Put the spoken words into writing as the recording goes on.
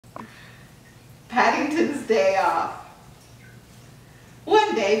Paddington's day off.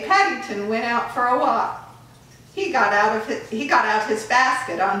 One day, Paddington went out for a walk. He got out his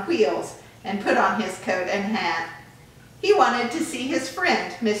basket on wheels and put on his coat and hat. He wanted to see his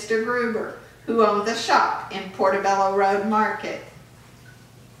friend, Mr. Gruber, who owned the shop in Portobello Road Market.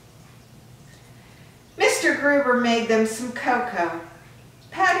 Mr. Gruber made them some cocoa.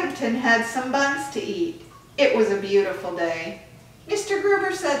 Paddington had some buns to eat. It was a beautiful day. Mr.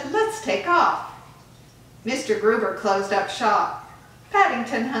 Gruber said, "Let's take off." Mr. Gruber closed up shop.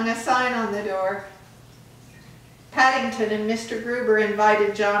 Paddington hung a sign on the door. Paddington and Mr. Gruber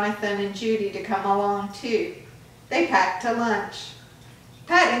invited Jonathan and Judy to come along too. They packed a lunch.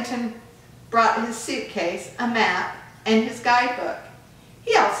 Paddington brought his suitcase, a map, and his guidebook.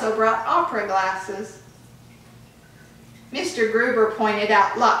 He also brought opera glasses. Mr. Gruber pointed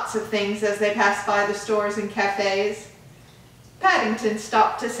out lots of things as they passed by the stores and cafes. Paddington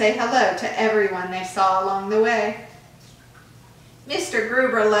stopped to say hello to everyone they saw along the way. Mr.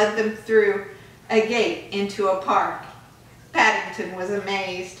 Gruber led them through a gate into a park. Paddington was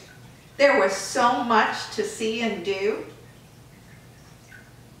amazed. There was so much to see and do.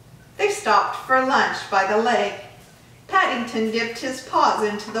 They stopped for lunch by the lake. Paddington dipped his paws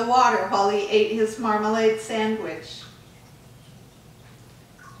into the water while he ate his marmalade sandwich.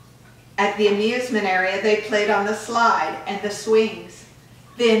 At the amusement area, they played on the slide and the swings.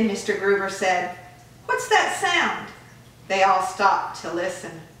 Then Mr. Gruber said, "What's that sound?" They all stopped to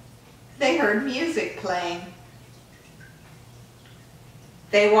listen. They heard music playing.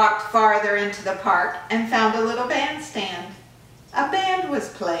 They walked farther into the park and found a little bandstand. A band was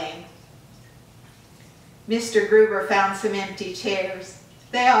playing. Mr. Gruber found some empty chairs.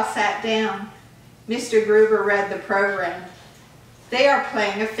 They all sat down. Mr. Gruber read the program. They are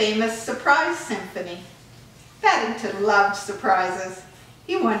playing a famous surprise symphony. Paddington loved surprises.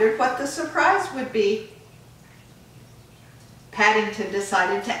 He wondered what the surprise would be. Paddington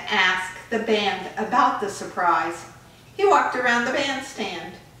decided to ask the band about the surprise. He walked around the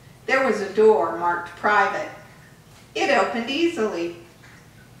bandstand. There was a door marked private. It opened easily.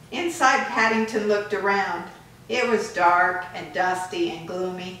 Inside, Paddington looked around. It was dark and dusty and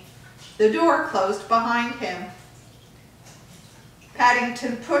gloomy. The door closed behind him.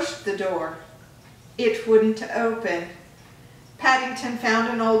 Paddington pushed the door. It wouldn't open. Paddington found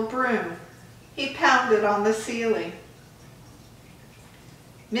an old broom. He pounded on the ceiling.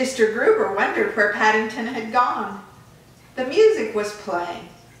 Mr. Gruber wondered where Paddington had gone. The music was playing.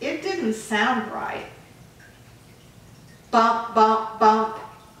 It didn't sound right. Bump, bump, bump.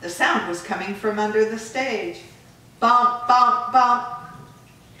 The sound was coming from under the stage. Bump, bump, bump.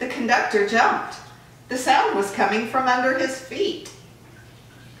 The conductor jumped. The sound was coming from under his feet.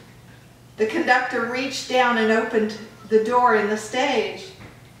 The conductor reached down and opened the door in the stage.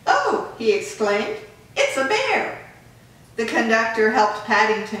 "Oh," he exclaimed, "it's a bear." The conductor helped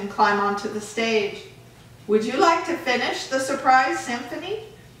Paddington climb onto the stage. "Would you like to finish the surprise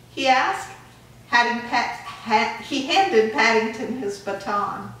symphony?" he asked. He handed Paddington his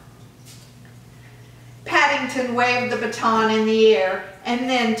baton. Paddington waved the baton in the air and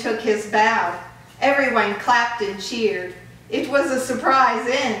then took his bow. Everyone clapped and cheered. It was a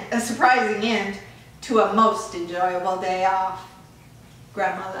surprising end to a most enjoyable day off.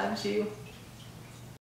 Grandma loves you.